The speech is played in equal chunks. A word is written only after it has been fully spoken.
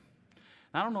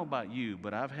I don't know about you,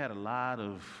 but I've had a lot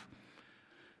of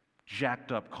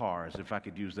jacked up cars, if I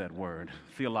could use that word,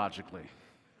 theologically.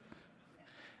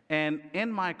 And in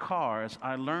my cars,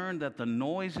 I learned that the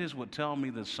noises would tell me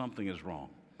that something is wrong.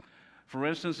 For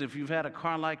instance, if you've had a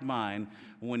car like mine,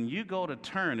 when you go to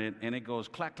turn it and it goes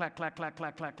clack, clack, clack, clack,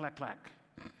 clack, clack, clack, clack,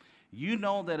 you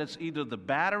know that it's either the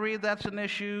battery that's an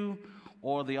issue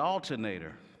or the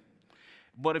alternator.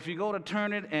 But if you go to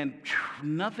turn it and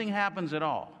nothing happens at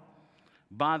all,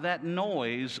 by that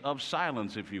noise of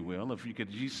silence, if you will, if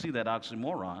you see that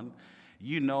oxymoron,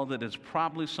 you know that it's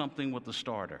probably something with the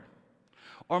starter.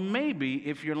 Or maybe,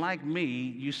 if you're like me,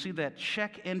 you see that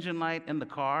check engine light in the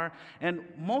car, and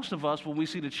most of us, when we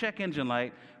see the check engine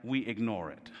light, we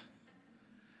ignore it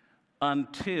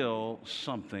until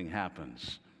something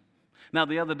happens. Now,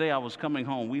 the other day I was coming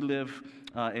home. We live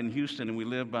in Houston, and we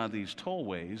live by these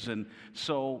tollways, and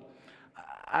so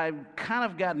I've kind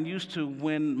of gotten used to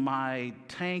when my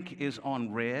tank is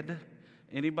on red.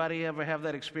 Anybody ever have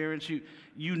that experience?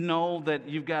 You know that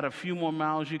you've got a few more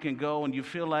miles you can go, and you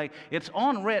feel like it's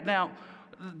on red. Now,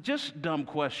 just dumb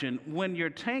question. When your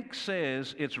tank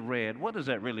says it's red, what does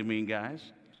that really mean, guys?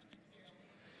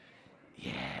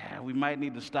 Yeah, we might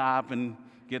need to stop and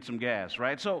get some gas,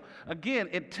 right? So, again,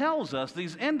 it tells us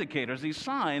these indicators, these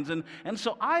signs, and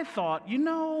so I thought,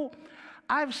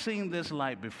 I've seen this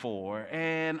light before,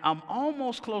 and I'm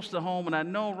almost close to home, and I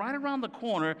know right around the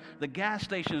corner, the gas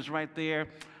station is right there.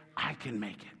 I can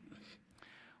make it.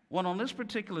 Well, on this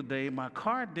particular day, my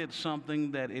car did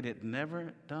something that it had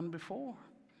never done before.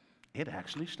 It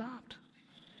actually stopped.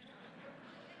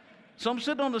 So I'm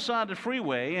sitting on the side of the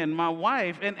freeway, and my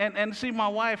wife, and see my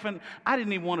wife, and I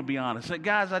didn't even want to be honest. I said,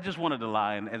 guys, I just wanted to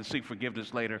lie and seek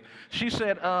forgiveness later. She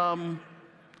said,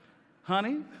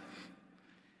 honey,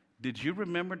 did you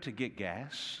remember to get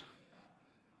gas?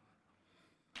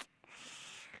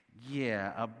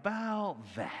 Yeah, about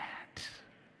that.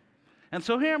 And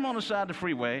so here I'm on the side of the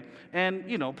freeway, and,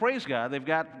 praise God, they've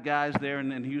got guys there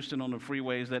in Houston on the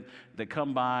freeways that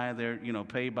come by. They're,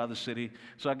 paid by the city.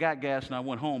 So I got gas, and I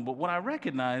went home. But what I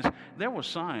recognized, there were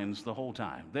signs the whole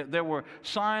time. There were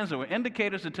signs, there were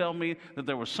indicators to tell me that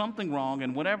there was something wrong,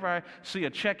 and whenever I see a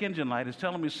check engine light, it's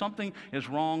telling me something is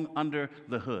wrong under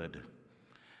the hood.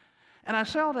 And I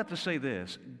say all that to say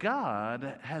this: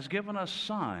 God has given us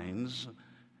signs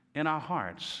in our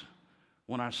hearts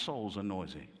when our souls are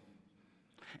noisy.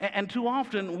 And too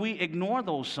often we ignore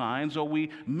those signs, or we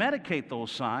medicate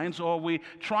those signs, or we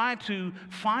try to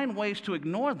find ways to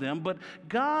ignore them. But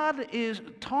God is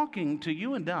talking to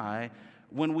you and I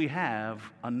when we have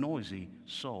a noisy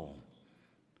soul.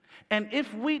 And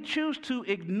if we choose to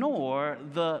ignore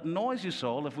the noisy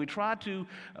soul, if we try to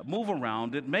move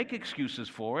around it, make excuses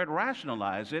for it,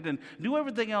 rationalize it, and do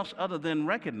everything else other than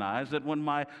recognize that when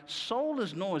my soul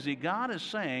is noisy, God is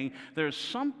saying there's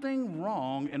something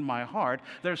wrong in my heart.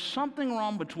 There's something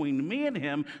wrong between me and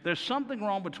Him. There's something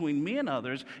wrong between me and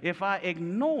others. If I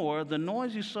ignore the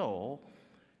noisy soul,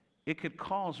 it could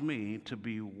cause me to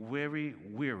be very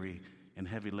weary and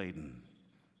heavy laden.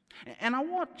 And I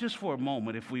want, just for a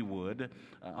moment, if we would,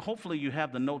 hopefully you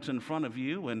have the notes in front of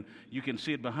you and you can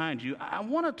see it behind you. I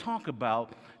want to talk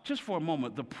about, just for a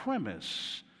moment, the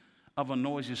premise of a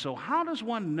noisy soul. How does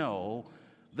one know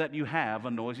that you have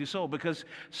a noisy soul? Because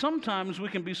sometimes we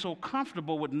can be so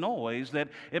comfortable with noise that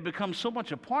it becomes so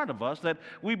much a part of us that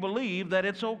we believe that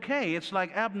it's okay. It's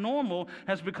like abnormal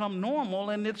has become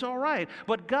normal, and it's all right.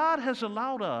 But God has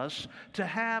allowed us to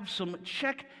have some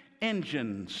check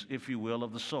engines, if you will,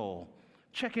 of the soul,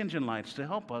 check engine lights, to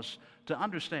help us to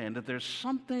understand that there's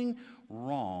something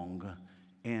wrong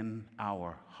in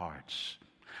our hearts.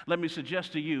 Let me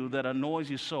suggest to you that a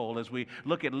noisy soul, as we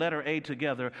look at letter A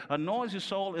together, a noisy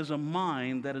soul is a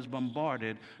mind that is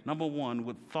bombarded, number one,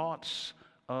 with thoughts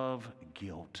of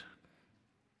guilt.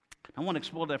 I want to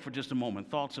explore that for just a moment,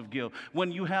 thoughts of guilt.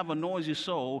 When you have a noisy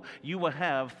soul, you will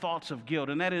have thoughts of guilt,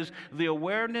 and that is the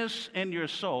awareness in your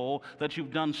soul that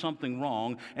you've done something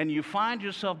wrong, and you find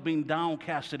yourself being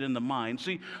downcasted in the mind.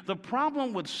 See, the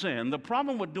problem with sin, the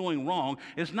problem with doing wrong,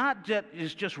 is not that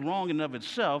it's just wrong in and of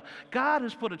itself. God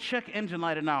has put a check engine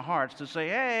light in our hearts to say,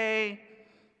 hey,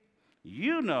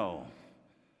 you know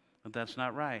that that's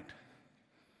not right.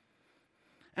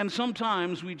 And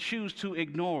sometimes we choose to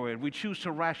ignore it. We choose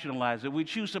to rationalize it. We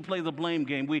choose to play the blame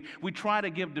game. We try to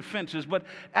give defenses. But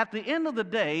at the end of the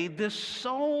day, this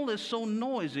soul is so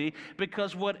noisy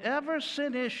because whatever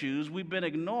sin issues we've been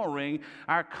ignoring,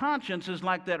 our conscience is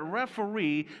like that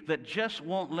referee that just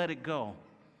won't let it go.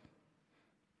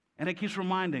 And it keeps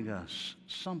reminding us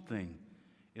something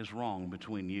is wrong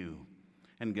between you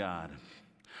and God.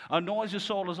 A noisy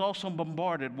soul is also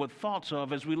bombarded with thoughts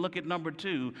of, as we look at number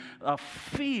 2, a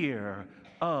fear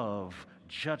of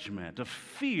judgment, a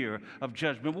fear of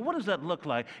judgment. Well, what does that look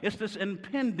like? It's this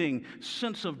impending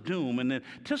sense of doom and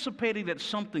anticipating that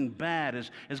something bad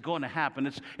is going to happen.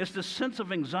 It's the sense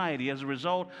of anxiety. As a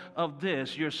result of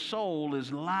this, your soul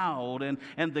is loud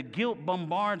and the guilt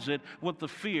bombards it with the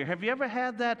fear. Have you ever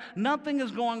had that? Nothing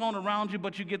is going on around you,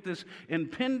 but you get this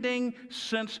impending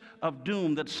sense of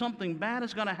doom, that something bad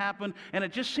is going to happen, and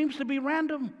it just seems to be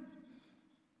random.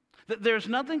 There's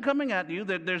nothing coming at you,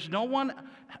 that there's no one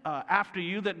after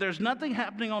you, that there's nothing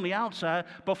happening on the outside,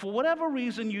 but for whatever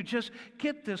reason, you just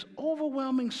get this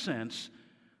overwhelming sense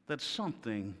that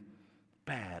something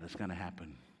bad is going to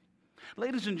happen.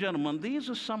 Ladies and gentlemen, these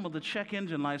are some of the check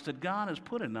engine lights that God has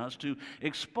put in us to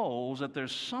expose that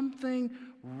there's something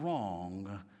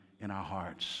wrong in our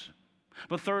hearts.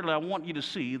 But thirdly, I want you to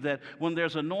see that when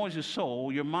there's a noisy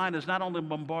soul, your mind is not only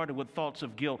bombarded with thoughts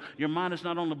of guilt, your mind is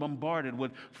not only bombarded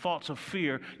with thoughts of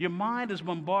fear, your mind is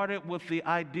bombarded with the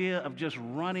idea of just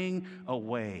running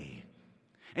away.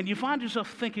 And you find yourself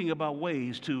thinking about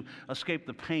ways to escape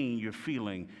the pain you're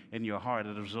feeling in your heart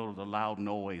as a result of the loud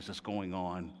noise that's going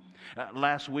on.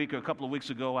 Last week or a couple of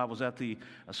weeks ago, I was at the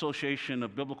Association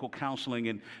of Biblical Counseling,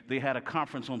 and they had a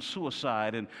conference on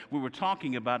suicide, and we were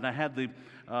talking about it, and I had the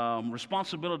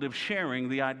responsibility of sharing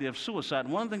the idea of suicide.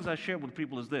 And one of the things I shared with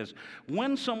people is this: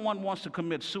 when someone wants to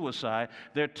commit suicide,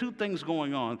 there are two things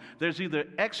going on. There's either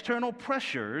external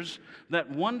pressures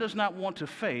that one does not want to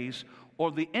face,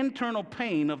 or the internal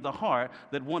pain of the heart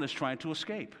that one is trying to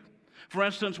escape. For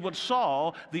instance, with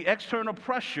Saul, the external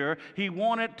pressure, he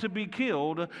wanted to be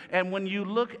killed. And when you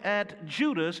look at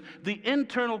Judas, the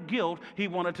internal guilt, he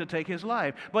wanted to take his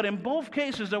life. But in both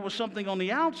cases, there was something on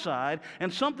the outside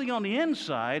and something on the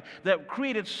inside that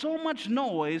created so much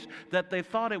noise that they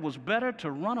thought it was better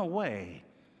to run away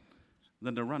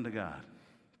than to run to God.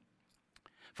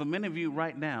 For many of you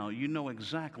right now, you know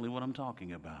exactly what I'm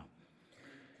talking about.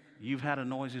 You've had a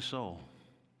noisy soul.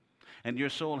 And your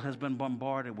soul has been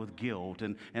bombarded with guilt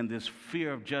and this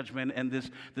fear of judgment and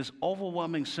this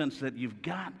overwhelming sense that you've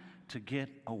got to get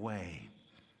away.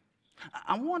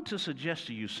 I want to suggest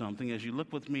to you something as you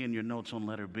look with me in your notes on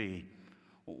letter B.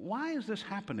 Why is this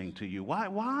happening to you?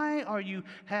 Why are you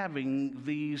having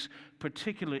these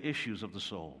particular issues of the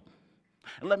soul?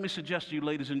 And let me suggest to you,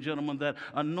 ladies and gentlemen, that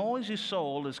a noisy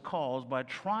soul is caused by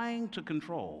trying to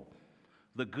control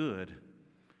the good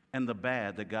and the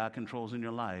bad that God controls in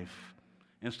your life,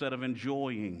 instead of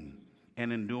enjoying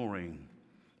and enduring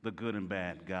the good and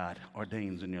bad God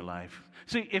ordains in your life.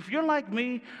 See, if you're like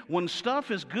me, when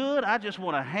stuff is good, I just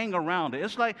want to hang around it.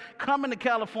 It's like coming to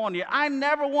California. I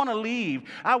never want to leave.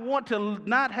 I want to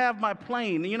not have my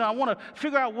plane. I want to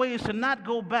figure out ways to not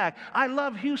go back. I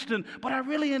love Houston, but I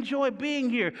really enjoy being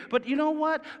here. But you know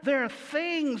what? There are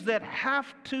things that have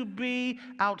to be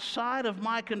outside of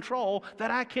my control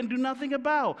that I can do nothing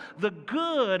about. The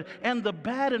good and the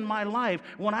bad in my life,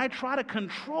 when I try to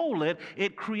control it,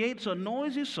 it creates a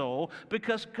noisy soul,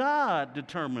 because God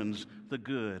determines the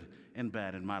good and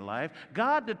bad in my life.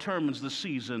 God determines the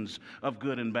seasons of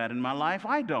good and bad in my life.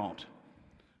 I don't.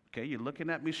 Okay, you're looking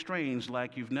at me strange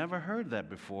like you've never heard that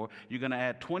before. You're going to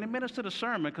add 20 minutes to the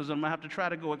sermon because I'm going to have to try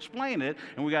to go explain it.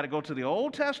 And we got to go to the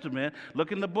Old Testament,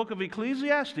 look in the book of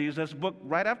Ecclesiastes, that's the book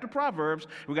right after Proverbs.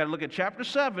 We got to look at chapter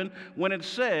 7 when it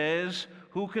says,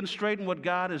 who can straighten what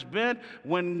God has bent?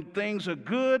 When things are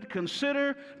good,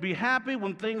 consider, be happy.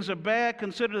 When things are bad,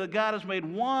 consider that God has made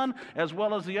one as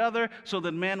well as the other, so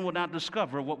that man will not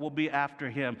discover what will be after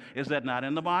him. Is that not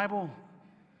in the Bible?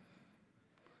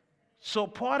 So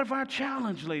part of our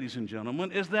challenge, ladies and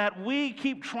gentlemen, is that we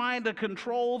keep trying to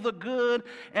control the good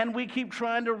and we keep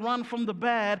trying to run from the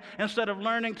bad instead of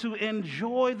learning to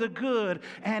enjoy the good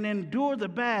and endure the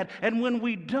bad. And when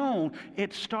we don't,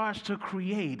 it starts to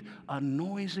create a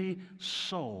noisy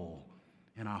soul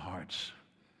in our hearts.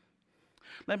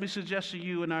 Let me suggest to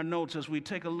you in our notes as we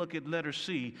take a look at letter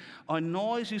C, a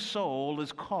noisy soul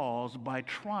is caused by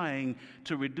trying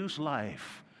to reduce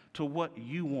life to what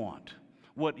you want,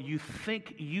 what you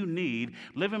think you need,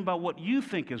 living by what you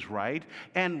think is right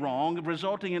and wrong,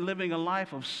 resulting in living a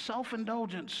life of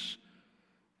self-indulgence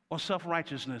or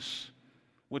self-righteousness,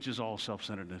 which is all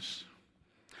self-centeredness.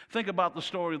 Think about the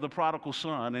story of the prodigal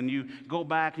son, and you go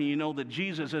back and you know that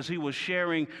Jesus, as he was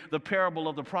sharing the parable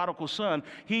of the prodigal son,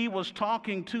 he was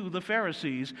talking to the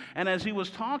Pharisees. And as he was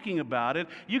talking about it,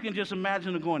 you can just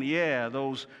imagine them going, yeah,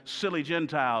 those silly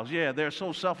Gentiles, yeah, they're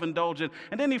so self-indulgent.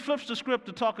 And then he flips the script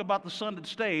to talk about the son that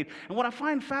stayed. And what I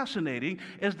find fascinating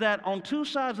is that on two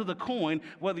sides of the coin,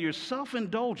 whether you're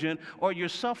self-indulgent or you're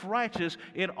self-righteous,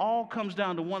 it all comes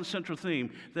down to one central theme.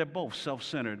 They're both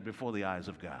self-centered before the eyes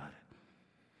of God.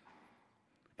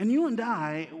 And you and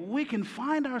I, we can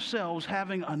find ourselves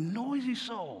having a noisy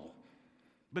soul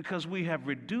because we have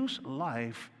reduced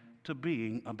life to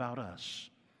being about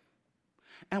us.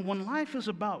 And when life is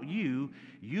about you,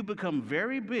 you become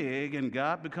very big and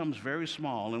God becomes very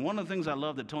small. And one of the things I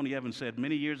love that Tony Evans said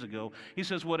many years ago, he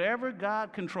says, whatever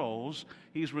God controls,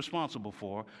 he's responsible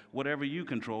for. Whatever you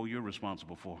control, you're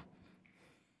responsible for.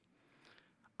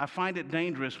 I find it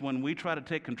dangerous when we try to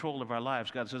take control of our lives.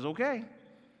 God says, okay.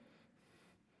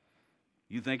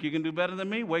 You think you can do better than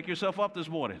me? Wake yourself up this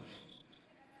morning.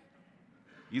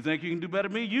 You think you can do better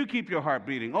than me? You keep your heart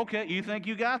beating. Okay, you think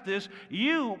you got this?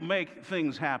 You make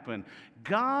things happen.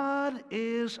 God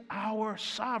is our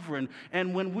sovereign.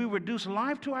 And when we reduce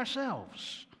life to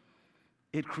ourselves,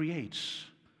 it creates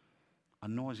a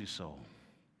noisy soul.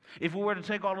 If we were to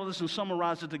take all of this and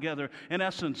summarize it together, in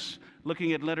essence,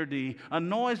 looking at letter D, a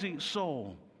noisy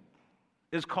soul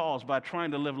is caused by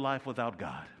trying to live life without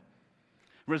God,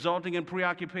 resulting in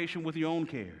preoccupation with your own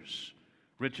cares,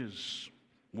 riches,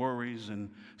 worries, and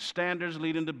standards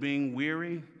leading to being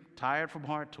weary, tired from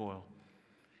hard toil,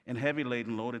 and heavy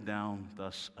laden, loaded down,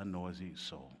 thus a noisy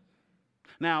soul.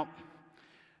 Now,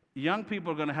 young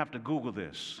people are going to have to Google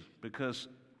this, because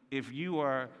if you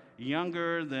are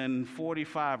younger than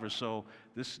 45 or so,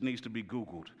 this needs to be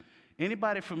Googled.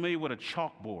 Anybody familiar with a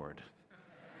chalkboard?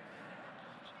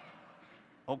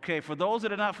 Okay, for those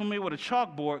that are not familiar with a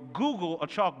chalkboard, Google a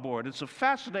chalkboard. It's a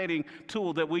fascinating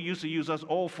tool that we used to use, us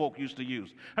old folk used to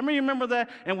use. I mean, you remember that?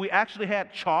 And we actually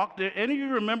had chalk. Did any of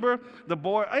you remember the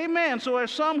board? Amen. So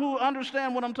there's some who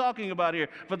understand what I'm talking about here.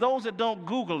 For those that don't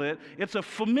Google it, it's a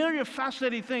familiar,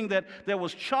 fascinating thing that there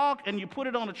was chalk and you put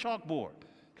it on a chalkboard.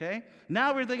 Okay? Now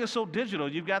everything is so digital.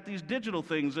 You've got these digital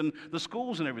things in the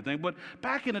schools and everything. But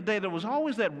back in the day, there was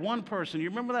always that one person. You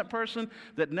remember that person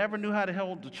that never knew how to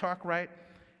hold the chalk right?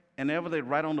 And whenever they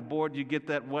write on the board, you get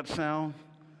that what sound?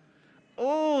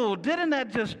 Oh, didn't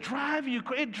that just drive you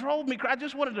crazy? It drove me crazy. I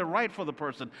just wanted to write for the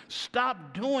person.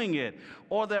 Stop doing it.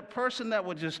 Or that person that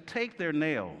would just take their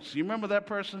nails. You remember that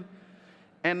person?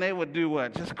 And they would do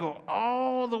what? Just go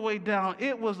all the way down.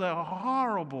 It was a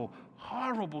horrible,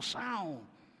 horrible sound.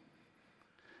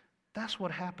 That's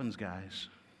what happens, guys,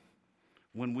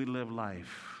 when we live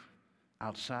life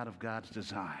outside of God's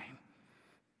design.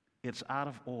 It's out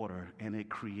of order, and it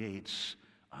creates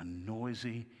a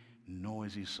noisy,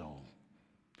 noisy soul.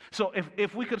 So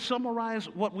if we could summarize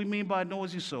what we mean by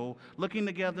noisy soul, looking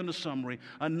together in the summary,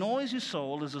 a noisy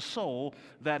soul is a soul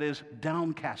that is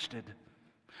downcasted,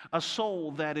 a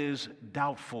soul that is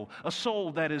doubtful, a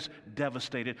soul that is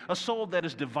devastated, a soul that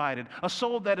is divided, a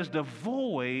soul that is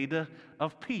devoid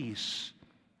of peace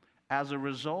as a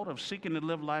result of seeking to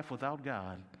live life without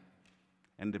God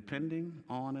and depending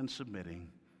on and submitting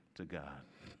to God.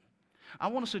 I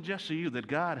want to suggest to you that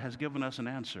God has given us an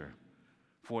answer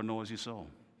for a noisy soul.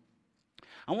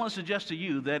 I want to suggest to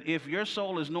you that if your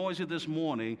soul is noisy this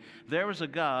morning, there is a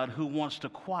God who wants to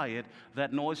quiet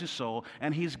that noisy soul,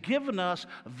 and He's given us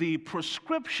the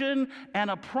prescription and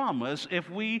a promise, if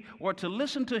we were to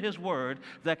listen to His word,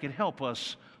 that could help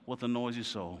us with a noisy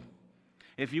soul.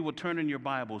 If you would turn in your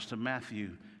Bibles to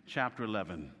Matthew chapter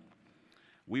 11.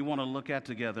 We want to look at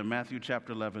together Matthew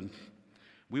chapter 11.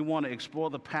 We want to explore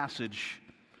the passage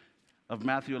of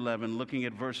Matthew 11, looking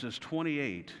at verses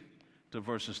 28 to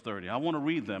verses 30. I want to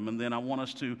read them, and then I want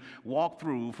us to walk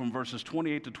through from verses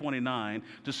 28 to 29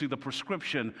 to see the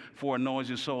prescription for a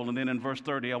noisy soul. And then in verse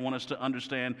 30, I want us to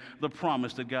understand the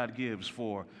promise that God gives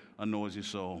for a noisy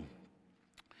soul.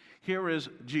 Here is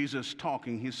Jesus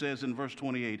talking. He says in verse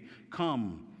 28,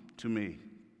 "Come to me,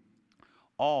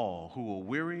 all who are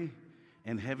weary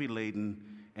and heavy laden,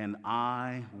 and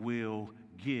I will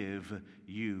give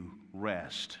you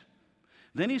rest."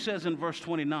 Then he says in verse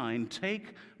 29,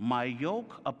 "Take my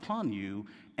yoke upon you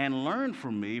and learn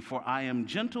from me, for I am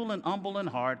gentle and humble in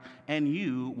heart, and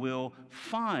you will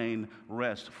find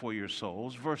rest for your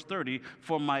souls." Verse 30,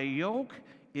 "For my yoke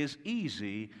is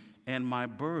easy and my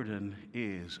burden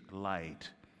is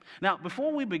light." Now,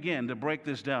 before we begin to break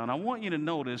this down, I want you to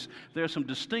notice there are some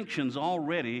distinctions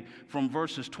already from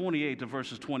verses 28 to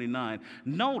verses 29.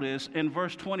 Notice in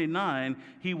verse 29,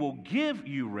 He will give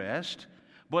you rest,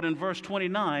 But in verse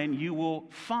 29, you will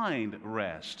find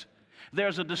rest.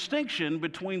 There's a distinction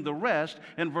between the rest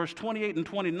in verse 28 and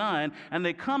 29, and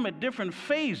they come at different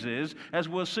phases, as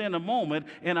we'll see in a moment,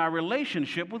 in our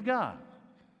relationship with God.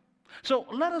 So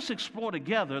let us explore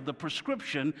together the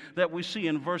prescription that we see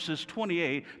in verses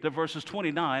 28 to verses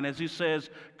 29 as he says,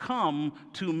 "Come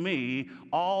to me,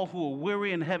 all who are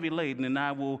weary and heavy laden, and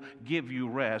I will give you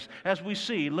rest." As we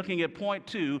see, looking at point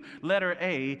 2, letter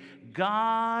A,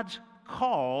 God's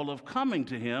call of coming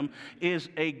to him is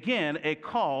again a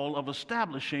call of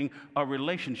establishing a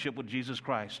relationship with Jesus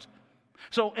Christ.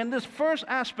 So in this first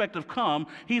aspect of come,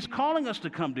 he's calling us to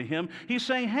come to him. He's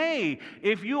saying, hey,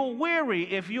 if you're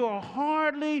weary, if you're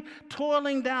hardly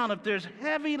toiling down, if there's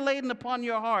heavy laden upon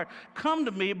your heart, come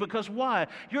to me, because why?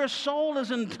 Your soul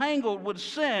is entangled with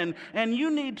sin and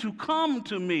you need to come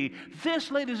to me. This,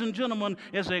 ladies and gentlemen,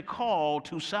 is a call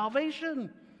to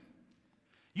salvation.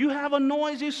 You have a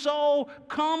noisy soul,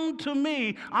 come to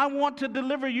me. I want to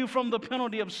deliver you from the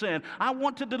penalty of sin. I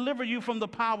want to deliver you from the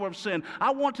power of sin.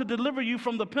 I want to deliver you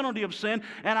from the penalty of sin,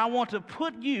 and I want to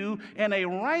put you in a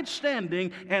right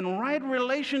standing and right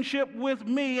relationship with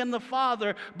me and the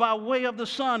Father by way of the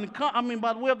Son,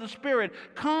 by way of the Spirit.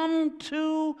 Come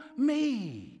to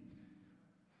me.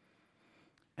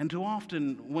 And too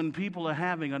often, when people are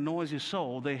having a noisy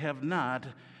soul, they have not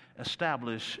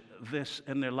established this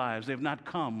in their lives. They've not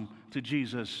come to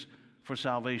Jesus for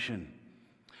salvation.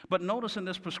 But notice in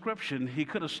this prescription, he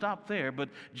could have stopped there, but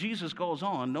Jesus goes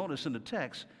on. Notice in the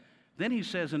text, then he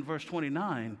says in verse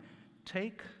 29,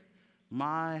 "Take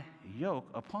my yoke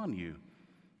upon you."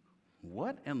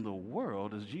 What in the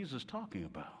world is Jesus talking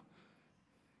about?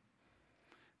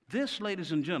 This,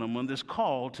 ladies and gentlemen, this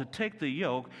call to take the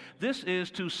yoke, this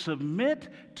is to submit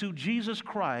to Jesus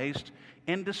Christ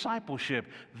in discipleship.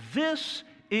 This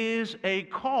is a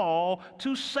call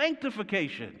to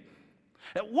sanctification.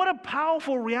 What a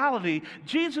powerful reality.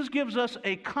 Jesus gives us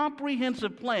a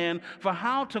comprehensive plan for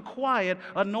how to quiet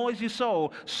a noisy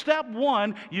soul. Step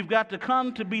 1, you've got to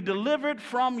come to be delivered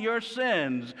from your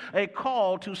sins, a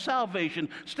call to salvation.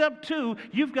 Step 2,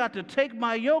 you've got to take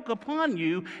my yoke upon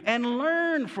you and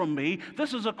learn from me.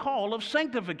 This is a call of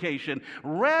sanctification.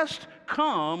 Rest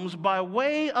comes by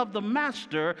way of the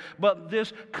master, but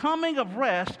this coming of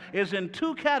rest is in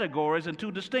 2 categories and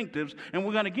 2 distinctives, and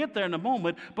we're going to get there in a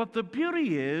moment. But the beauty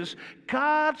is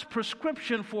God's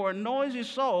prescription for a noisy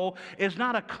soul is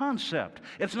not a concept.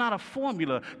 It's not a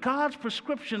formula. God's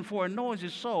prescription for a noisy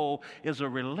soul is a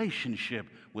relationship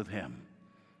with him.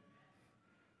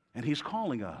 And he's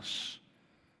calling us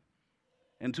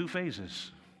in 2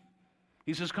 phases.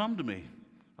 He says, "Come to me,"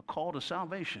 a call to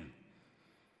salvation.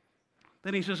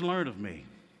 Then he says, "Learn of me,"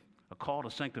 a call to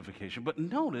sanctification. But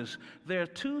notice there are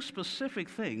 2 specific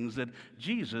things that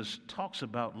Jesus talks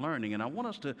about learning, and I want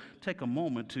us to take a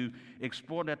moment to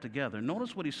explore that together.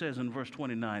 Notice what he says in verse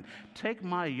 29. "Take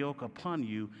my yoke upon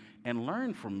you and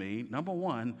learn from me." Number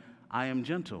 1, I am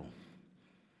gentle.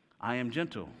 I am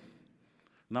gentle.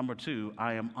 Number 2,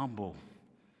 I am humble.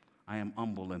 I am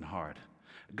humble in heart.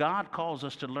 God calls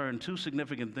us to learn 2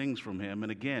 significant things from him.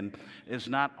 And again, it's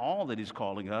not all that he's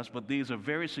calling us, but these are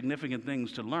very significant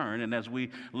things to learn. And as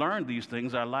we learn these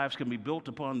things, our lives can be built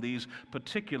upon these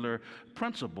particular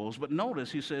principles. But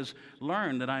notice he says,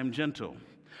 "Learn that I am gentle."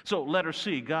 So letter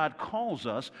C, God calls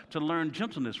us to learn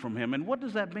gentleness from him. And what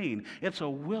does that mean? It's a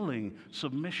willing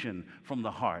submission from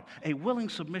the heart. A willing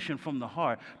submission from the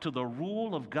heart to the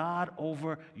rule of God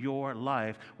over your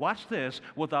life. Watch this,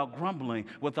 without grumbling,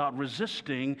 without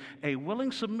resisting, a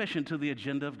willing submission to the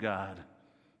agenda of God.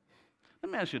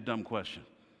 Let me ask you a dumb question.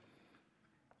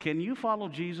 Can you follow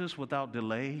Jesus without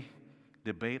delay,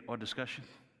 debate, or discussion?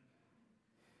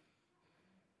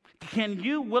 Can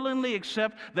you willingly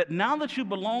accept that now that you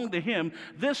belong to him,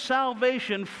 this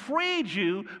salvation freed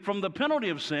you from the penalty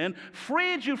of sin,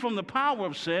 freed you from the power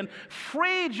of sin,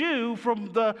 freed you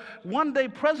from the one-day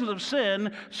presence of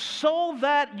sin, so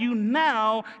that you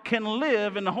now can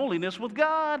live in holiness with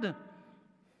God?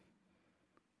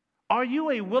 Are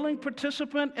you a willing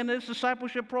participant in this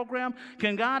discipleship program?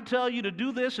 Can God tell you to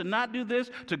do this and not do this,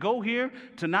 to go here,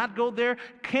 to not go there?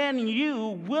 Can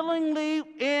you willingly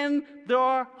in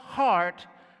your heart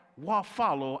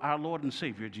follow our Lord and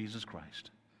Savior, Jesus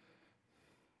Christ?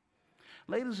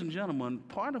 Ladies and gentlemen,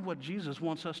 part of what Jesus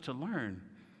wants us to learn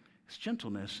is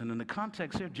gentleness. And in the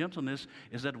context here, gentleness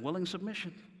is that willing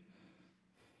submission.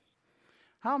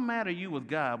 How mad are you with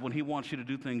God when he wants you to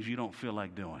do things you don't feel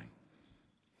like doing?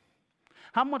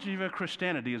 How much of your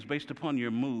Christianity is based upon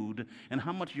your mood, and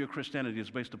how much of your Christianity is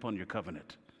based upon your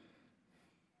covenant?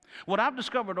 What I've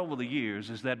discovered over the years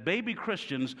is that baby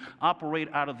Christians operate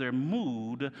out of their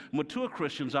mood, mature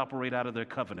Christians operate out of their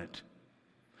covenant.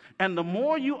 And the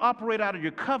more you operate out of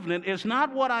your covenant, it's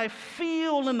not what I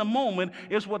feel in the moment,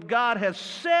 it's what God has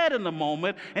said in the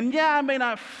moment. And yeah, I may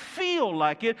not feel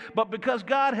like it, but because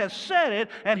God has said it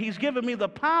and He's given me the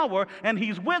power and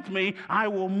He's with me, I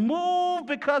will move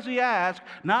because He asked,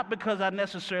 not because I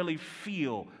necessarily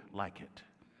feel like it.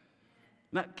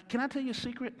 Now, can I tell you a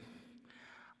secret?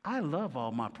 I love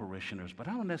all my parishioners, but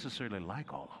I don't necessarily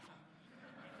like all of them.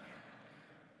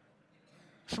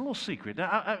 It's a little secret.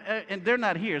 And they're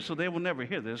not here, so they will never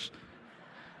hear this.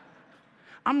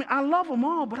 I mean, I love them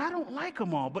all, but I don't like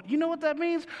them all. But you know what that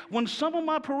means? When some of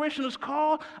my parishioners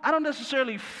call, I don't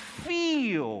necessarily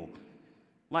feel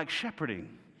like shepherding.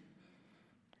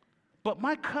 But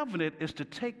my covenant is to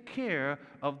take care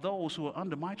of those who are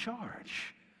under my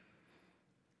charge.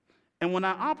 And when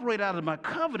I operate out of my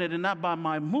covenant and not by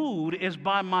my mood, it's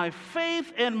by my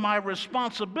faith and my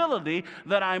responsibility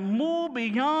that I move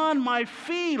beyond my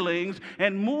feelings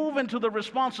and move into the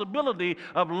responsibility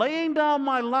of laying down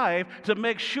my life to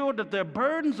make sure that their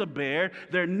burdens are bared,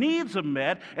 their needs are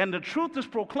met, and the truth is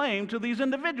proclaimed to these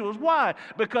individuals. Why?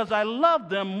 Because I love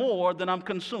them more than I'm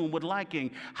consumed with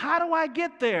liking. How do I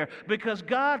get there? Because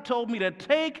God told me to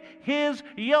take His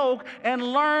yoke and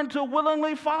learn to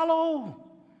willingly follow.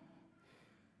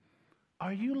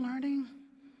 Are you learning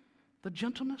the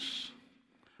gentleness?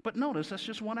 But notice, that's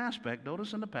just one aspect.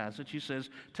 Notice in the passage, He says,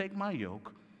 take my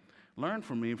yoke, learn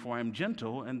from me, for I am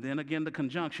gentle. And then again, the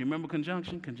conjunction. Remember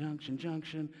conjunction? Conjunction,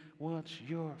 junction. What's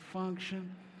your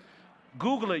function?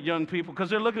 Google it, young people, because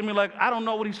they're looking at me like, I don't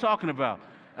know what he's talking about.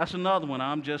 That's another one.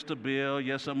 I'm just a bill.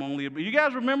 Yes, I'm only a bill. You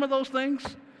guys remember those things?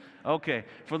 Okay.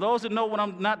 For those that know what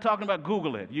I'm not talking about,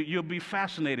 Google it. You'll be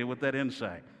fascinated with that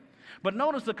insight. But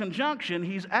notice the conjunction,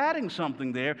 he's adding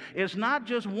something there. It's not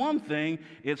just one thing,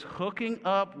 it's hooking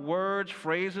up words,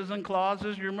 phrases, and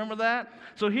clauses. You remember that?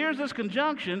 So here's this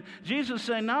conjunction. Jesus is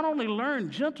saying, not only learn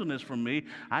gentleness from me,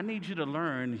 I need you to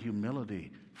learn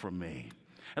humility from me.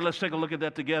 And let's take a look at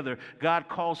that together. God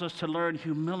calls us to learn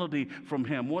humility from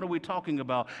Him. What are we talking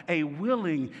about? A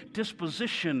willing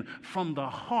disposition from the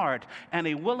heart and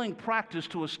a willing practice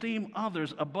to esteem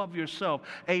others above yourself.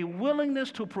 A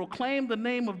willingness to proclaim the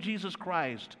name of Jesus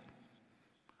Christ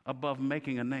above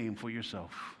making a name for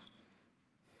yourself.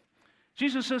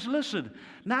 Jesus says, listen,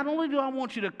 not only do I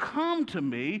want you to come to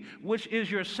me, which is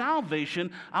your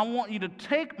salvation, I want you to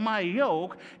take my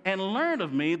yoke and learn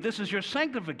of me. This is your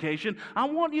sanctification. I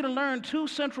want you to learn two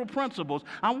central principles.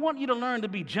 I want you to learn to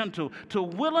be gentle, to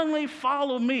willingly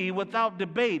follow me without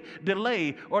debate,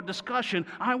 delay, or discussion.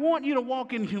 I want you to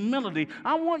walk in humility.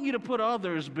 I want you to put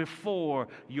others before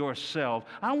yourself.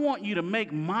 I want you to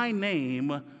make my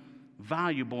name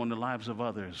valuable in the lives of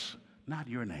others, not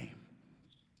your name.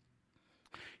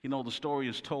 You know, the story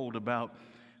is told about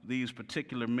these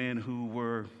particular men who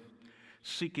were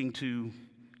seeking to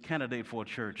candidate for a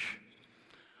church.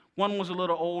 One was a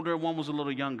little older, one was a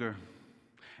little younger.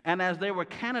 And as they were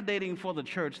candidating for the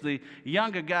church, the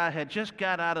younger guy had just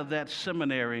got out of that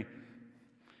seminary,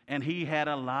 and he had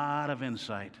a lot of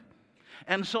insight.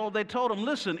 And so they told him,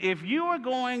 listen, if you are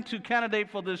going to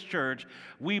candidate for this church,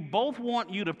 we both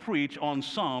want you to preach on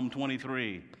Psalm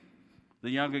 23. The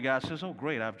younger guy says, oh,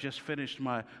 great, I've just finished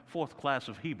my 4th class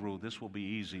of Hebrew. This will be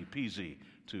easy peasy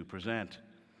to present.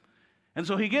 And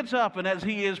so he gets up, and as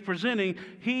he is presenting,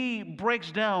 he breaks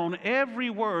down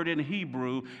every word in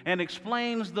Hebrew and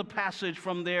explains the passage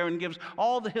from there and gives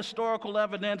all the historical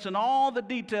evidence and all the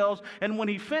details. And when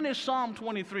he finished Psalm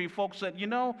 23, folks said, you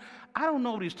know, I don't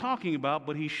know what he's talking about,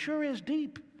 but he sure is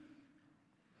deep.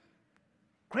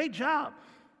 Great job.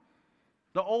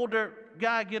 The older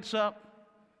guy gets up,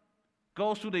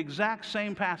 goes through the exact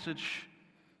same passage,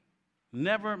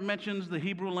 never mentions the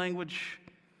Hebrew language,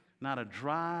 not a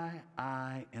dry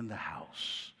eye in the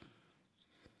house.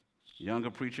 The younger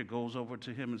preacher goes over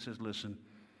to him and says, listen,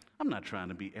 I'm not trying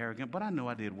to be arrogant, but I know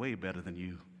I did way better than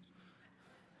you.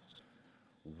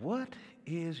 What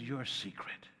is your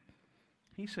secret?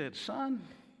 He said, son,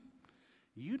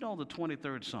 you know the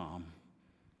 23rd Psalm,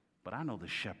 but I know the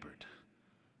shepherd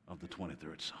of the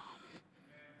 23rd Psalm.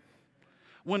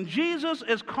 When Jesus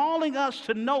is calling us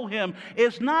to know Him,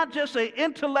 it's not just an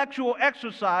intellectual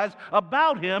exercise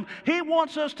about Him. He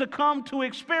wants us to come to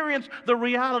experience the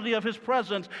reality of His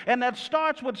presence. And that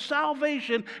starts with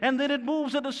salvation, and then it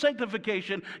moves into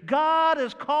sanctification. God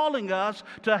is calling us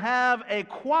to have a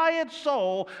quiet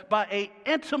soul by an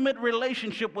intimate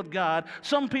relationship with God.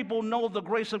 Some people know the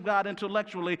grace of God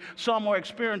intellectually. Some are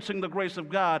experiencing the grace of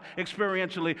God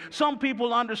experientially. Some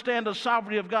people understand the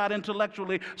sovereignty of God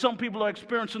intellectually. Some people are experiencing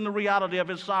experiencing the reality of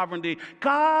his sovereignty.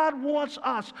 God wants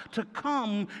us to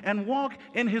come and walk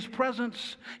in his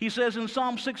presence. He says in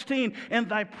Psalm 16, "In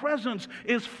thy presence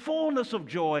is fullness of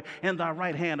joy, and thy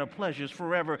right hand are pleasures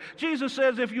forever." Jesus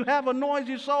says, if you have a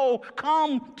noisy soul,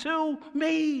 come to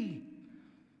me.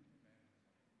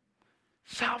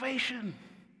 Salvation.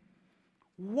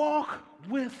 Walk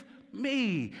with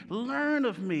me. Learn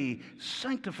of me.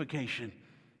 Sanctification.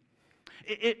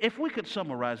 If we could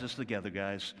summarize this together,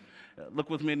 guys, look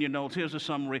with me in your notes. Here's a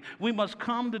summary. We must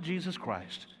come to Jesus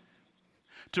Christ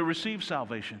to receive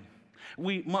salvation.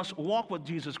 We must walk with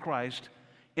Jesus Christ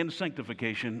in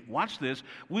sanctification. Watch this.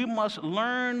 We must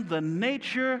learn the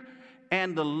nature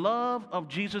and the love of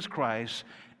Jesus Christ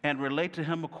and relate to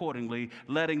him accordingly,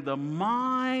 letting the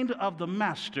mind of the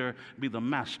master be the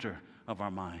master of our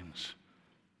minds.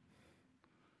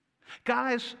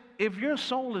 Guys, if your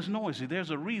soul is noisy,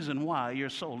 there's a reason why your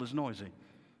soul is noisy.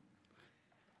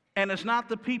 And it's not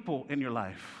the people in your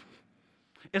life.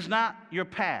 It's not your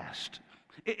past.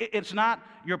 It's not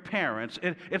your parents.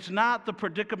 It's not the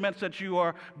predicaments that you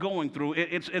are going through.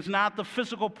 It's not the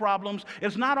physical problems.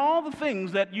 It's not all the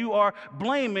things that you are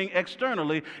blaming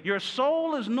externally. Your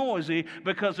soul is noisy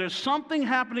because there's something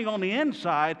happening on the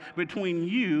inside between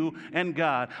you and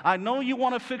God. I know you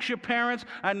want to fix your parents.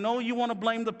 I know you want to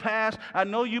blame the past. I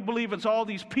know you believe it's all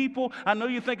these people. I know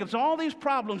you think it's all these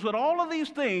problems, but all of these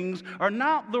things are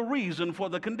not the reason for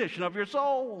the condition of your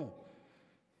soul.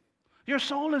 Your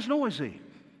soul is noisy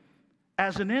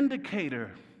as an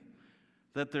indicator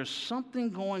that there's something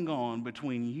going on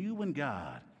between you and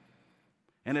God.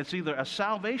 And it's either a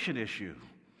salvation issue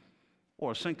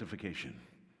or a sanctification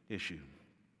issue.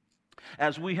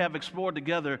 As we have explored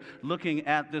together looking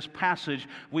at this passage,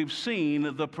 we've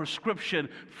seen the prescription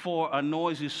for a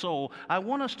noisy soul. I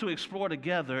want us to explore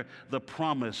together the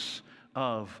promise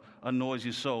of a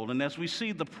noisy soul. And as we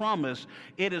see the promise,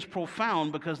 it is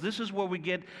profound because this is where we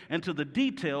get into the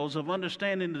details of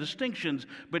understanding the distinctions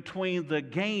between the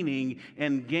gaining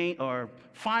and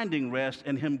finding rest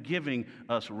and him giving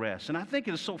us rest. And I think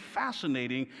it is so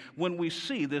fascinating when we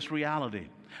see this reality.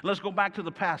 Let's go back to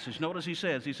the passage. Notice he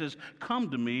says,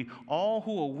 "Come to me, all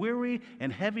who are weary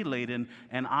and heavy laden,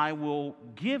 and I will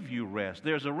give you rest."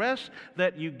 There's a rest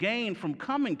that you gain from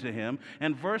coming to him.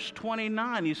 And verse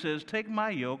 29, he says, "Take my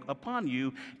yoke upon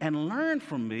you and learn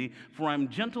from me, for I'm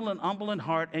gentle and humble in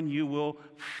heart, and you will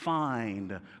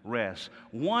find rest."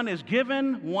 One is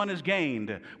given, one is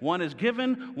gained. One is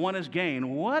given, one is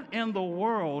gained. What in the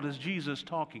world is Jesus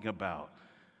talking about?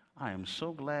 I am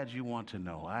so glad you want to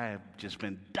know. I have just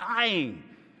been dying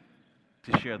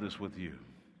to share this with you.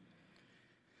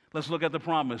 Let's look at the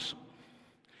promise.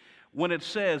 When it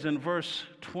says in verse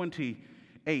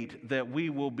 28 that we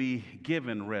will be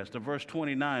given rest, or verse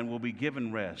 29 will be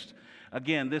given rest.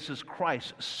 Again, this is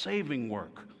Christ's saving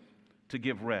work to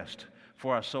give rest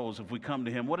for our souls if we come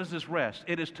to him. What is this rest?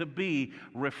 It is to be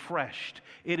refreshed.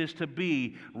 It is to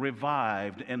be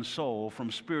revived in soul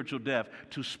from spiritual death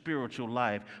to spiritual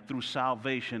life through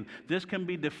salvation. This can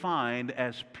be defined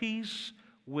as peace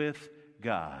with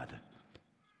God.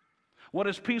 What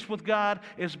is peace with God?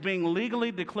 Is being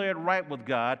legally declared right with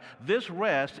God. This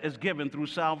rest is given through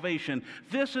salvation.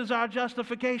 This is our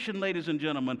justification, ladies and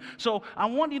gentlemen. So I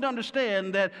want you to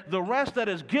understand that the rest that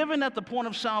is given at the point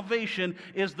of salvation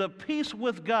is the peace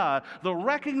with God, the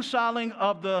reconciling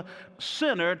of the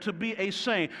sinner to be a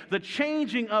saint, the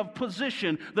changing of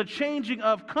position, the changing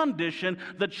of condition,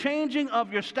 the changing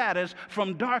of your status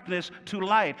from darkness to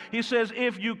light. He says,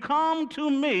 if you come to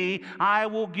me, I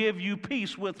will give you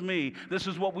peace with me. This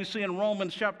is what we see in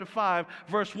Romans chapter 5,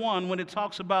 verse 1, when it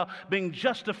talks about being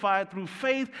justified through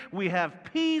faith. We have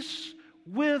peace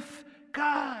with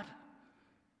God.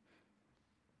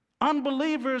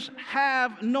 Unbelievers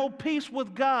have no peace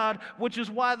with God, which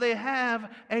is why they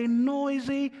have a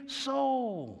noisy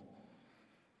soul.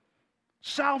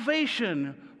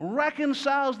 Salvation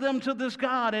reconciles them to this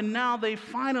God, and now they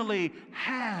finally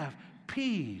have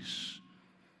peace.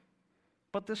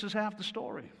 But this is half the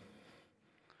story.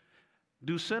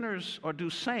 Do sinners or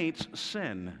do saints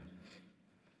sin?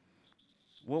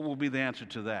 What will be the answer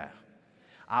to that?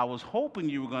 I was hoping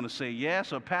you were going to say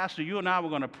yes, or Pastor, you and I were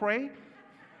going to pray,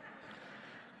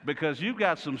 because you've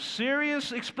got some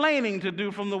serious explaining to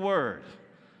do from the Word.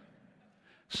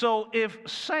 So if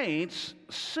saints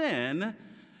sin,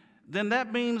 then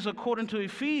that means, according to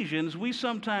Ephesians, we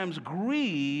sometimes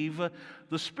grieve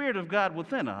the Spirit of God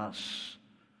within us.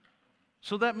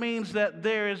 So that means that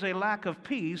there is a lack of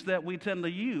peace that we tend to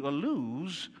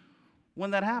lose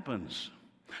when that happens.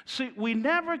 See, we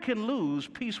never can lose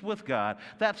peace with God.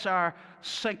 That's our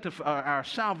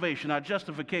salvation, our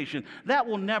justification. That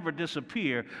will never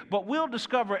disappear. But we'll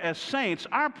discover as saints,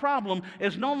 our problem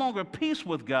is no longer peace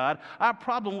with God. Our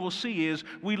problem we'll see is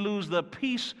we lose the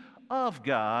peace of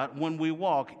God when we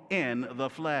walk in the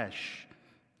flesh.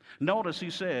 Notice he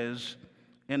says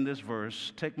in this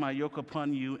verse, "Take my yoke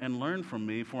upon you and learn from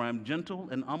me, for I am gentle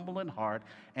and humble in heart,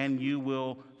 and you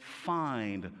will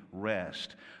find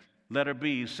rest." Letter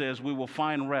B says we will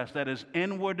find rest. That is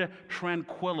inward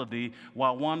tranquility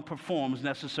while one performs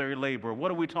necessary labor.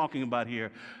 What are we talking about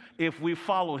here? If we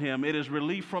follow him, it is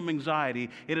relief from anxiety.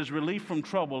 It is relief from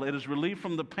trouble. It is relief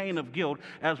from the pain of guilt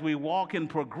as we walk in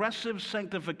progressive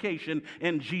sanctification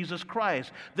in Jesus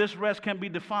Christ. This rest can be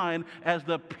defined as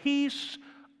the peace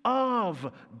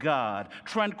of God,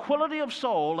 tranquility of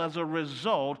soul as a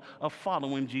result of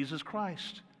following Jesus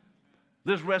Christ.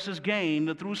 This rest is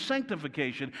gained through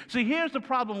sanctification. See, here's the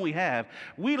problem we have.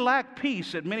 We lack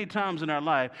peace at many times in our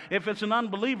life. If it's an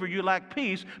unbeliever, you lack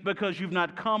peace because you've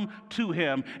not come to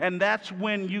him. And that's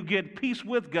when you get peace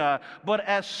with God. But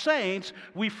as saints,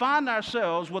 we find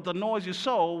ourselves with a noisy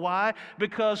soul. Why?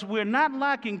 Because we're not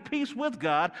lacking peace with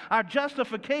God. Our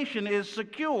justification is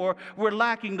secure. We're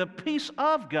lacking the peace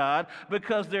of God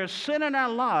because there's sin in our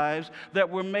lives that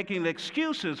we're making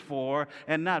excuses for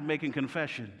and not making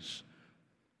confessions.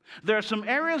 There are some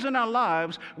areas in our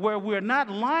lives where we're not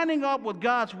lining up with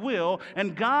God's will,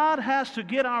 and God has to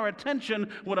get our attention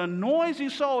with a noisy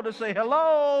soul to say,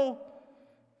 hello,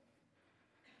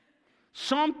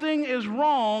 something is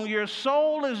wrong. Your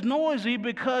soul is noisy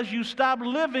because you stopped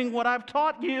living what I've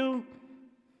taught you.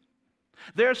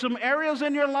 There are some areas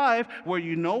in your life where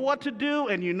you know what to do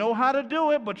and you know how to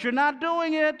do it, but you're not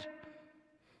doing it.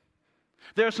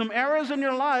 There are some areas in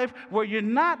your life where you're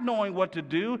not knowing what to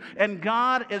do, and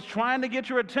God is trying to get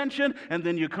your attention, and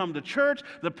then you come to church,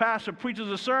 the pastor preaches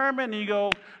a sermon, and you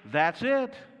go, that's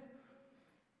it.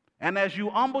 And as you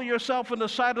humble yourself in the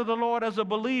sight of the Lord as a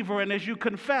believer, and as you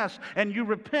confess, and you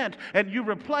repent, and you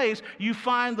replace, you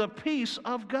find the peace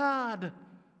of God.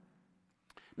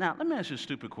 Now, let me ask you a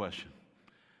stupid question.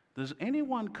 Does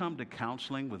anyone come to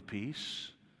counseling with peace?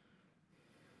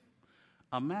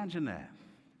 Imagine that.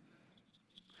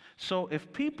 So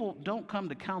if people don't come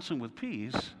to counseling with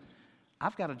peace,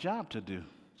 I've got a job to do.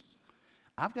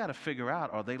 I've got to figure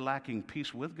out, are they lacking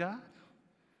peace with God?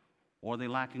 Or are they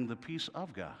lacking the peace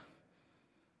of God?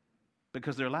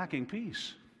 Because they're lacking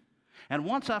peace. And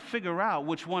once I figure out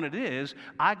which one it is,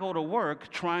 I go to work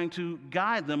trying to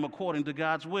guide them according to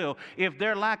God's will. If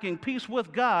they're lacking peace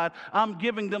with God, I'm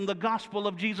giving them the gospel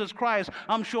of Jesus Christ.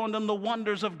 I'm showing them the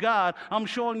wonders of God. I'm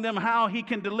showing them how he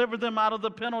can deliver them out of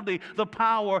the penalty, the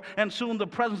power, and soon the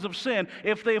presence of sin.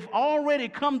 If they've already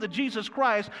come to Jesus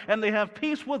Christ and they have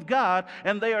peace with God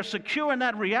and they are secure in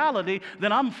that reality,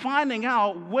 then I'm finding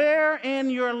out where in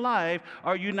your life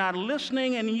are you not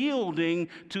listening and yielding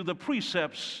to the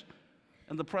precepts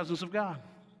in the presence of God.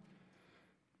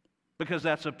 Because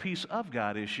that's a peace of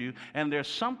God issue, and there's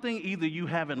something either you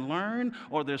haven't learned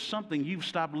or there's something you've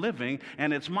stopped living,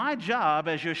 and it's my job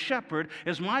as your shepherd,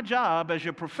 it's my job as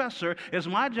your professor, it's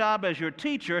my job as your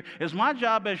teacher, it's my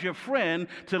job as your friend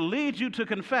to lead you to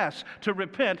confess, to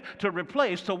repent, to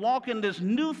replace, to walk in this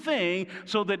new thing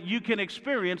so that you can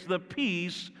experience the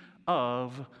peace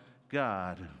of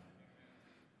God.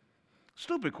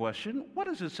 Stupid question. What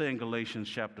does it say in Galatians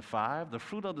chapter 5? The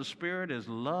fruit of the Spirit is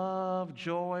love,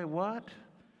 joy, what?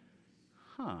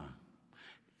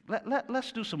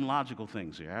 Let's do some logical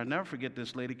things here. I'll never forget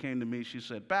this lady came to me. She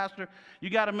said, Pastor,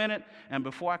 you got a minute? And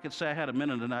before I could say I had a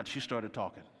minute or not, she started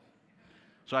talking.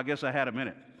 So I guess I had a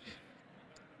minute.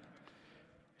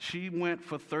 She went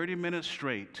for 30 minutes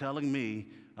straight telling me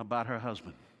about her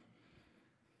husband.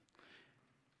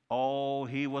 Oh,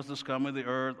 he was the scum of the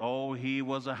earth. Oh, he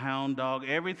was a hound dog.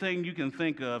 Everything you can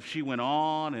think of, she went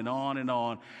on and on and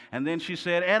on. And then she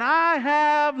said, and I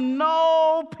have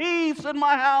no peace in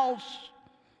my house.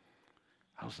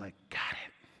 I was like, got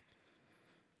it.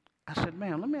 I said,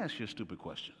 ma'am, let me ask you a stupid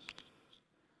question.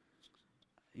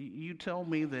 You tell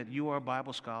me that you are a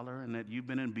Bible scholar and that you've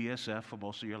been in BSF for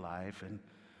most of your life. And,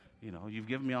 you've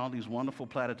given me all these wonderful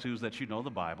platitudes that you know the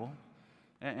Bible.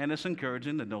 And it's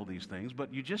encouraging to know these things,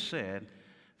 but you just said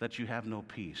that you have no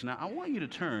peace. Now, I want you to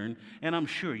turn, and I'm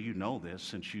sure you know this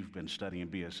since you've been studying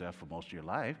BSF for most of your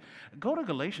life. Go to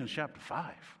Galatians chapter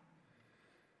 5.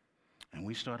 And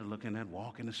we started looking at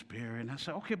walk in the Spirit, and I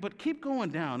said, okay, but keep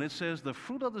going down. It says the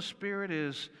fruit of the Spirit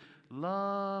is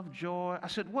love, joy. I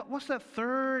said, what's that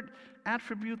third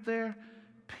attribute there?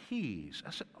 Peace.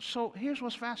 I said, so here's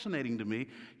what's fascinating to me.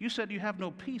 You said you have no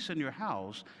peace in your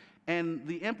house. And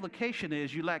the implication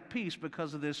is you lack peace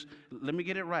because of this, let me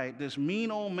get it right, this mean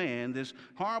old man, this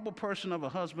horrible person of a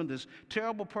husband, this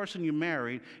terrible person you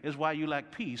married is why you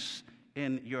lack peace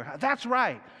in your house. That's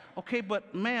right. Okay,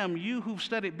 but ma'am, you who've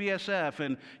studied BSF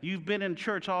and you've been in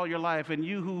church all your life and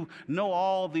you who know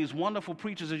all these wonderful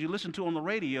preachers that you listen to on the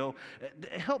radio,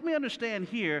 help me understand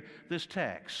here this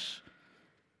text.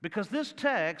 Because this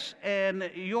text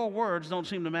and your words don't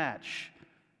seem to match.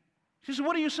 She said,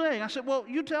 what are you saying? I said, well,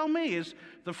 you tell me. Is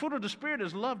the fruit of the Spirit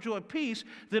is love, joy, peace.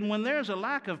 Then when there's a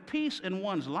lack of peace in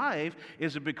one's life,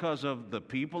 is it because of the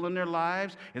people in their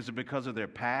lives? Is it because of their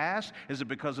past? Is it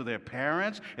because of their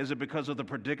parents? Is it because of the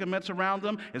predicaments around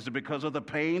them? Is it because of the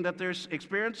pain that they're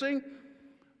experiencing?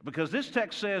 Because this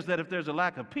text says that if there's a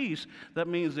lack of peace, that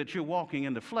means that you're walking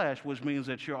in the flesh, which means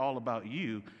that you're all about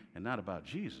you and not about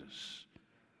Jesus.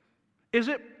 Is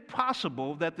it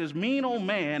possible that this mean old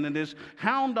man and this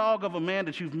hound dog of a man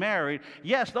that you've married,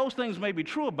 yes, those things may be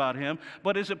true about him,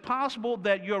 but is it possible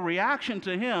that your reaction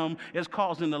to him is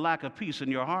causing the lack of peace in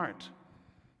your heart?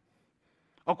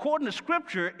 According to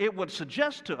Scripture, it would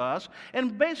suggest to us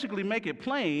and basically make it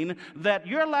plain that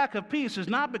your lack of peace is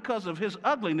not because of his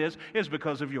ugliness, it's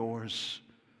because of yours.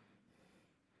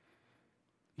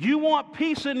 You want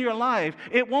peace in your life.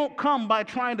 It won't come by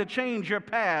trying to change your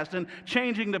past and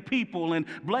changing the people and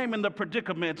blaming the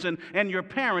predicaments and your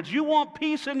parents. You want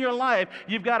peace in your life.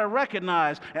 You've got to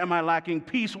recognize, am I lacking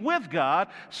peace with God,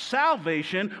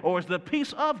 salvation, or is the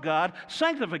peace of God,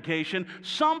 sanctification?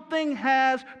 Something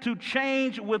has to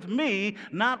change with me,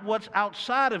 not what's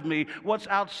outside of me. What's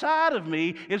outside of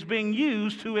me is being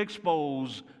used to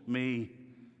expose me.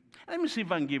 Let me see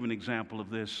if I can give an example of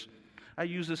this. I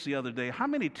used this the other day. How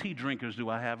many tea drinkers do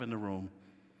I have in the room?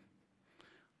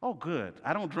 Oh, good.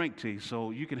 I don't drink tea, so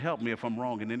you can help me if I'm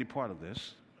wrong in any part of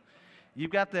this.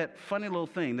 You've got that funny little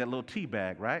thing, that little tea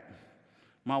bag, right?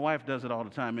 My wife does it all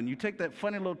the time. And you take that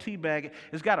funny little tea bag,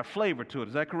 it's got a flavor to it.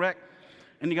 Is that correct?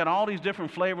 And you got all these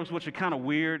different flavors, which are kind of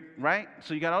weird, right?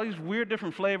 So you got all these weird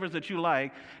different flavors that you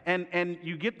like. And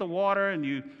you get the water and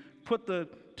you put the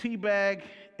tea bag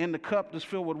in the cup that's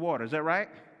filled with water. Is that right?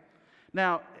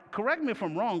 Now, correct me if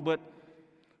I'm wrong, but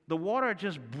the water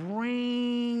just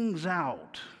brings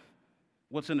out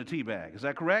what's in the tea bag. Is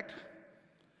that correct?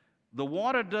 The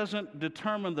water doesn't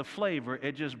determine the flavor.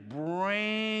 It just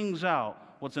brings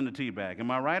out what's in the tea bag. Am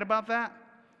I right about that?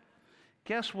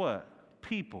 Guess what?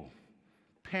 People,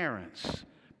 parents,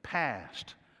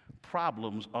 past,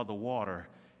 problems are the water.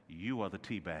 You are the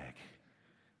tea bag.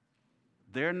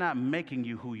 They're not making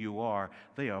you who you are.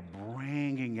 They are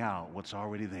bringing out what's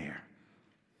already there.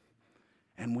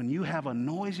 And when you have a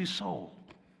noisy soul,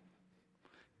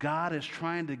 God is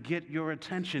trying to get your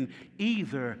attention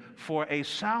either for a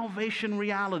salvation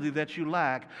reality that you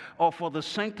lack or for the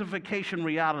sanctification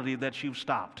reality that you've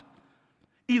stopped.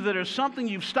 Either there's something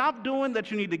you've stopped doing that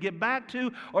you need to get back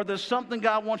to, or there's something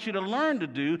God wants you to learn to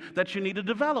do that you need to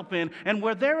develop in. And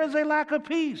where there is a lack of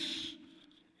peace,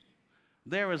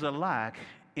 there is a lack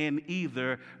in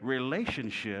either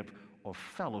relationship or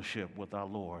fellowship with our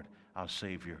Lord, our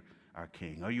Savior, our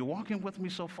King. Are you walking with me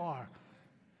so far?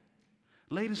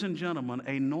 Ladies and gentlemen,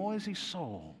 a noisy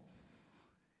soul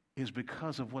is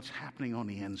because of what's happening on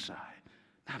the inside,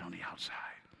 not on the outside.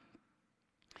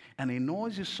 And a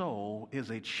noisy soul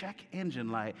is a check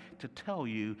engine light to tell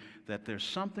you that there's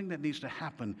something that needs to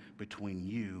happen between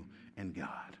you and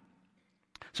God.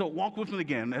 So walk with me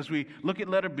again. As we look at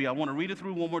letter B, I want to read it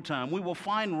through one more time. We will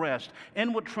find rest,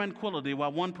 inward tranquility,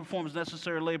 while one performs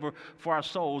necessary labor for our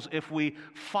souls if we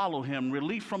follow him,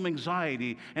 relief from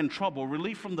anxiety and trouble,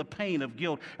 relief from the pain of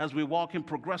guilt as we walk in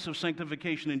progressive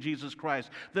sanctification in Jesus Christ.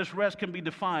 This rest can be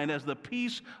defined as the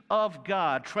peace of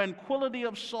God, tranquility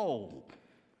of soul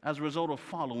as a result of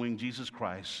following Jesus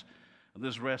Christ.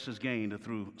 This rest is gained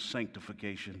through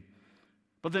sanctification.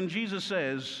 But then Jesus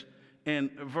says,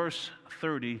 in verse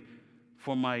 30,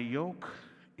 for my yoke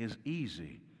is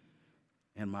easy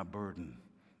and my burden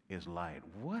is light.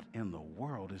 What in the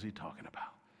world is he talking about?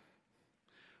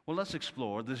 Well, let's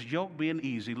explore. This yoke being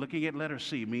easy, looking at letter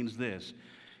C, means this.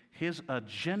 His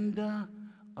agenda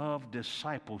of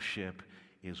discipleship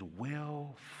is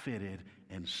well fitted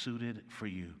and suited for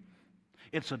you.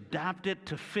 It's adapted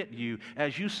to fit you.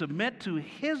 As you submit to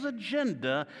his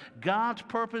agenda, God's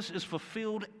purpose is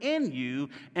fulfilled in you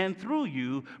and through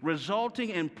you,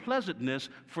 resulting in pleasantness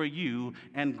for you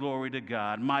and glory to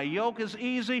God. My yoke is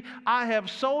easy. I have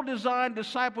so designed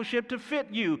discipleship to fit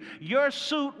you. Your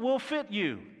suit will fit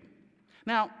you.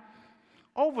 Now,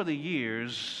 over the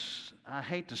years, I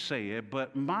hate to say it,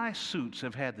 but my suits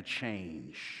have had to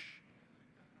change.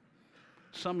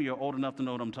 Some of you are old enough to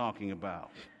know what I'm talking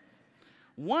about.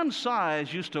 one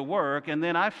size used to work, and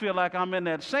then I feel like I'm in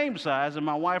that same size, and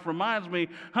my wife reminds me,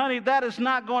 honey, that is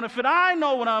not going to fit. I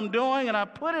know what I'm doing, and I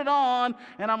put it on,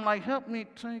 and I'm like, help me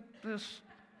take this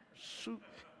suit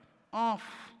off.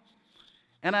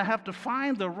 And I have to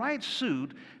find the right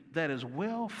suit that is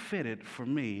well fitted for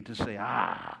me to say,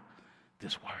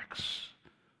 this works.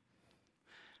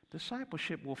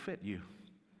 Discipleship will fit you.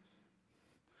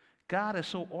 God has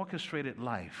so orchestrated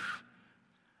life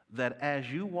that as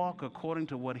you walk according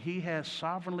to what He has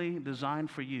sovereignly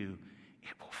designed for you,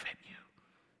 it will fit you.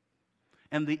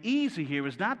 And the easy here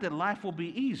is not that life will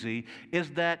be easy,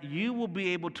 is that you will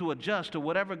be able to adjust to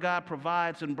whatever God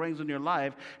provides and brings in your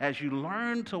life as you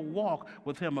learn to walk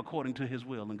with Him according to His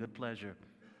will and good pleasure.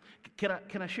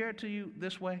 Can I share it to you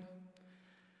this way?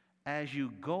 As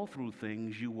you go through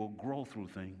things, you will grow through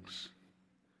things.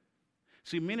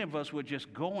 See, many of us, we're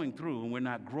just going through and we're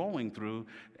not growing through,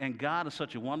 and God is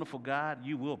such a wonderful God,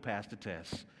 you will pass the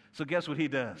test. So guess what He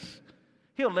does?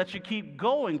 He'll let you keep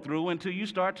going through until you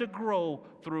start to grow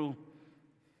through.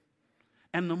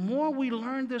 And the more we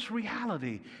learn this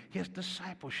reality, His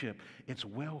discipleship, it's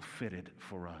well fitted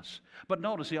for us. But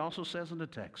notice He also says in the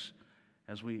text,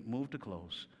 as we move to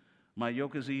close, my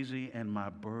yoke is easy and my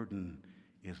burden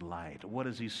is light. What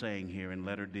is He saying here in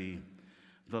letter D?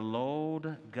 The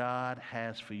load God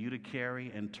has for you to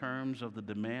carry in terms of the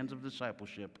demands of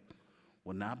discipleship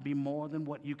will not be more than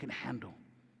what you can handle.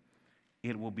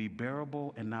 It will be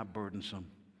bearable and not burdensome.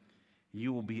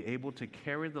 You will be able to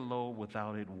carry the load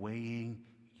without it weighing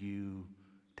you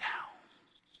down.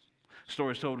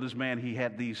 Stories told this man, he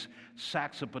had these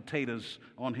sacks of potatoes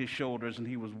on his shoulders, and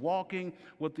he was walking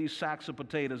with these sacks of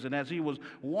potatoes. And as he was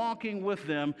walking with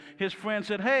them, his friend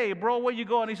said, hey, bro, where you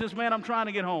going? He says, man, I'm trying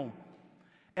to get home.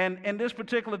 And in this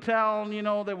particular town, you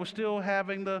know, they were still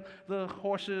having the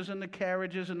horses and the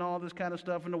carriages and all this kind of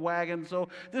stuff in the wagon. So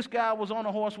this guy was on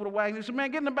a horse with a wagon. He said,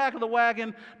 man, get in the back of the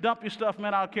wagon, dump your stuff,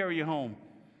 man, I'll carry you home.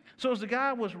 So as the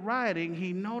guy was riding,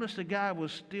 he noticed the guy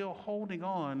was still holding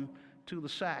on to the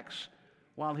sacks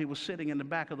while he was sitting in the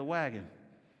back of the wagon.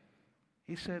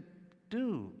 He said,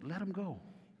 dude, let him go.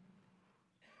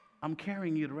 I'm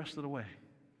carrying you the rest of the way.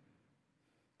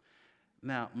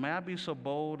 Now, may I be so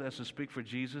bold as to speak for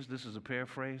Jesus? This is a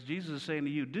paraphrase. Jesus is saying to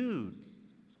you, dude,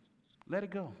 let it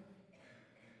go.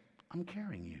 I'm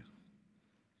carrying you.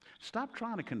 Stop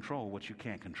trying to control what you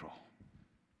can't control.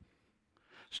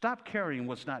 Stop carrying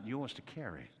what's not yours to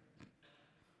carry.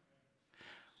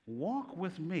 Walk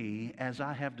with me as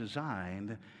I have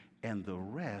designed, and the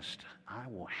rest I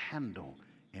will handle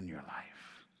in your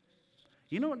life.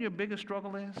 You know what your biggest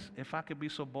struggle is, if I could be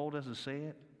so bold as to say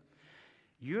it?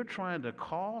 You're trying to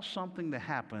cause something to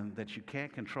happen that you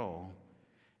can't control,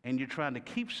 and you're trying to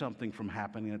keep something from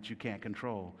happening that you can't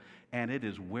control, and it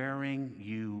is wearing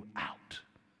you out.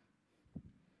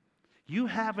 You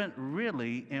haven't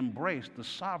really embraced the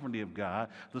sovereignty of God,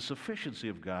 the sufficiency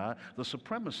of God, the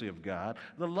supremacy of God,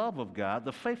 the love of God,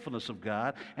 the faithfulness of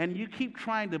God, and you keep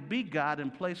trying to be God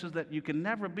in places that you can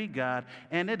never be God,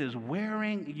 and it is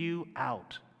wearing you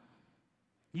out.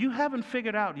 You haven't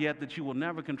figured out yet that you will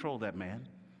never control that man.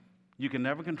 You can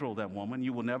never control that woman.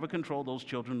 You will never control those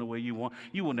children the way you want.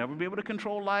 You will never be able to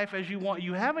control life as you want.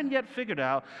 You haven't yet figured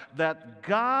out that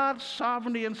God's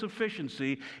sovereignty and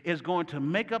sufficiency is going to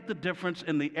make up the difference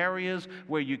in the areas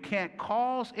where you can't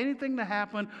cause anything to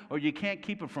happen or you can't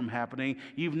keep it from happening.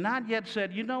 You've not yet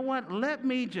said, you know what, let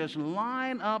me just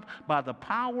line up by the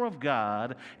power of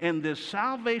God in this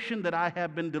salvation that I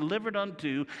have been delivered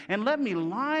unto, and let me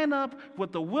line up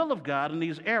with the will of God in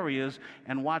these areas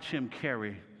and watch Him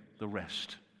carry the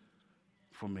rest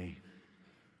for me.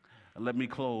 Let me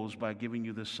close by giving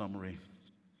you this summary.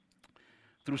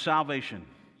 Through salvation,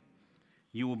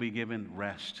 you will be given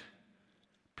rest,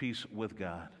 peace with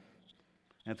God.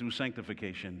 And through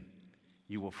sanctification,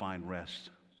 you will find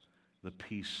rest, the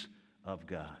peace of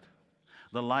God.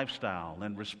 The lifestyle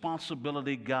and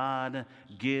responsibility God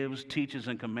gives, teaches,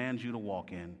 and commands you to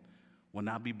walk in will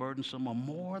not be burdensome or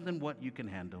more than what you can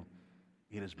handle.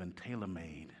 It has been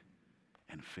tailor-made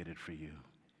and fitted for you.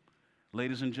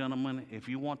 Ladies and gentlemen, if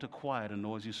you want to quiet a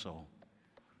noisy soul,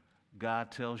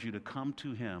 God tells you to come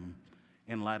to Him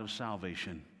in light of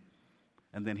salvation,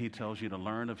 and then He tells you to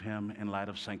learn of Him in light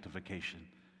of sanctification.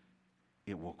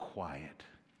 It will quiet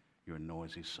your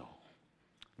noisy soul.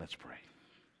 Let's pray.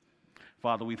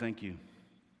 Father, we thank you.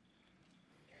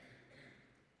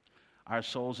 Our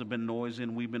souls have been noisy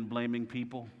and we've been blaming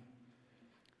people.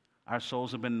 Our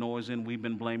souls have been noisy and we've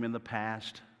been blaming the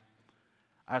past.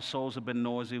 Our souls have been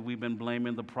noisy. We've been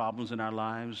blaming the problems in our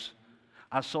lives.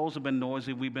 Our souls have been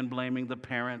noisy. We've been blaming the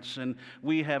parents, and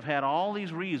we have had all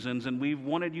these reasons, and we've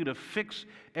wanted you to fix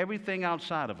everything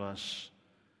outside of us,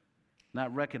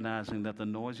 not recognizing that the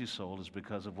noisy soul is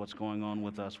because of what's going on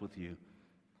with us, with you.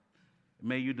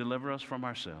 May you deliver us from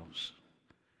ourselves,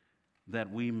 that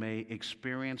we may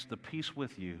experience the peace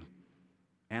with you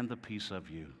and the peace of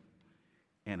you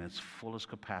in its fullest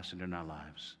capacity in our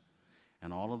lives.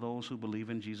 And all of those who believe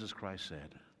in Jesus Christ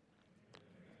said,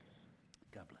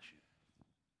 God bless you.